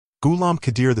Ghulam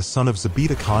Kadir, the son of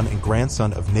Zabita Khan and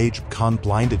grandson of Najib Khan,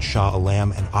 blinded Shah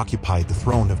Alam and occupied the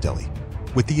throne of Delhi.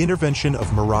 With the intervention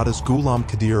of Marathas, Ghulam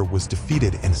Kadir was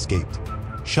defeated and escaped.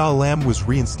 Shah Alam was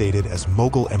reinstated as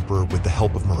Mughal emperor with the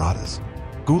help of Marathas.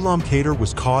 Ghulam Kadir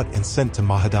was caught and sent to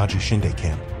Mahadaji Shinde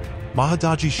camp.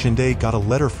 Mahadaji Shinde got a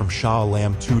letter from Shah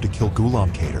Alam II to kill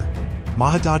Ghulam Kadir.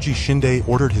 Mahadaji Shinde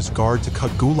ordered his guard to cut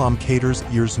Ghulam Kadir's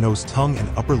ears, nose, tongue, and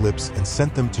upper lips and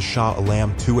sent them to Shah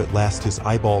Alam II. At last his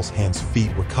eyeballs, hands,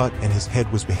 feet were cut and his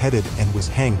head was beheaded and was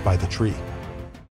hanged by the tree.